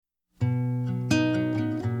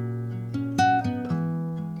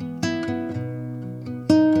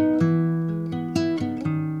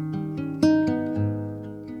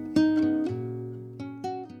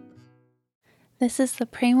This is the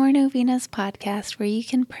Pray More Novenas podcast where you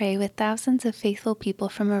can pray with thousands of faithful people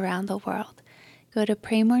from around the world. Go to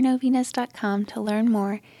praymorenovenas.com to learn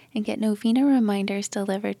more and get novena reminders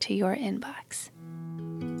delivered to your inbox.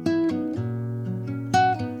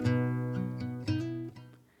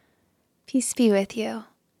 Peace be with you.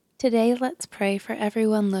 Today, let's pray for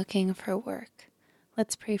everyone looking for work.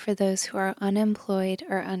 Let's pray for those who are unemployed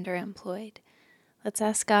or underemployed. Let's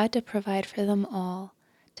ask God to provide for them all,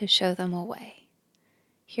 to show them a way.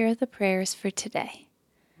 Here are the prayers for today.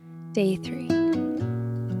 Day 3.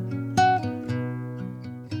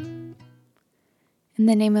 In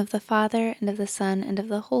the name of the Father, and of the Son, and of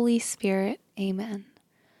the Holy Spirit. Amen.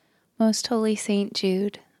 Most Holy Saint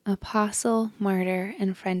Jude, Apostle, Martyr,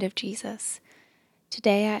 and friend of Jesus,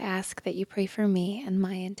 today I ask that you pray for me and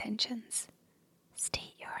my intentions.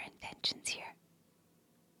 State your intentions here.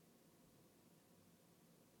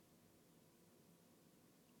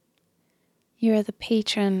 You are the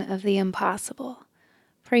patron of the impossible.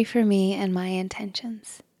 Pray for me and my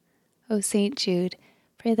intentions. O Saint Jude,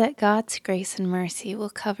 pray that God's grace and mercy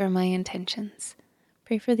will cover my intentions.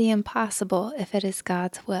 Pray for the impossible if it is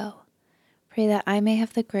God's will. Pray that I may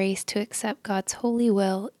have the grace to accept God's holy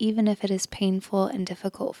will even if it is painful and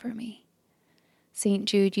difficult for me. Saint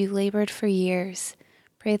Jude, you labored for years.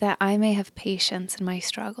 Pray that I may have patience in my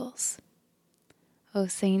struggles. O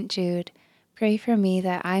Saint Jude, pray for me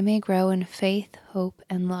that I may grow in faith, hope,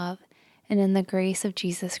 and love, and in the grace of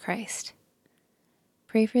Jesus Christ.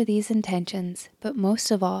 Pray for these intentions, but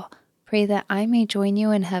most of all, pray that I may join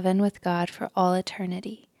you in heaven with God for all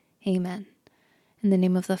eternity. Amen. In the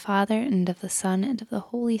name of the Father, and of the Son, and of the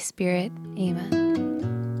Holy Spirit. Amen.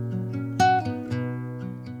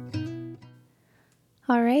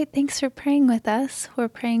 All right, thanks for praying with us. We're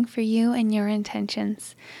praying for you and your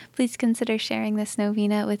intentions. Please consider sharing this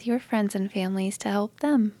novena with your friends and families to help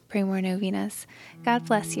them pray more novenas. God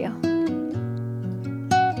bless you.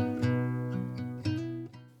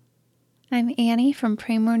 I'm Annie from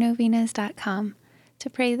praymorenovenas.com. To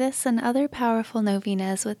pray this and other powerful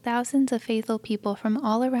novenas with thousands of faithful people from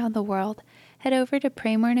all around the world, head over to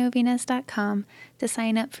praymorenovenas.com to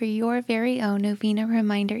sign up for your very own novena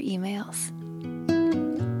reminder emails.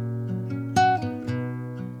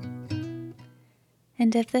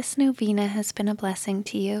 And if this novena has been a blessing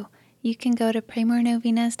to you, you can go to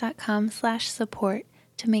praymorenovenas.com/support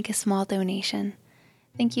to make a small donation.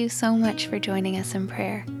 Thank you so much for joining us in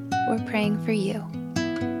prayer. We're praying for you.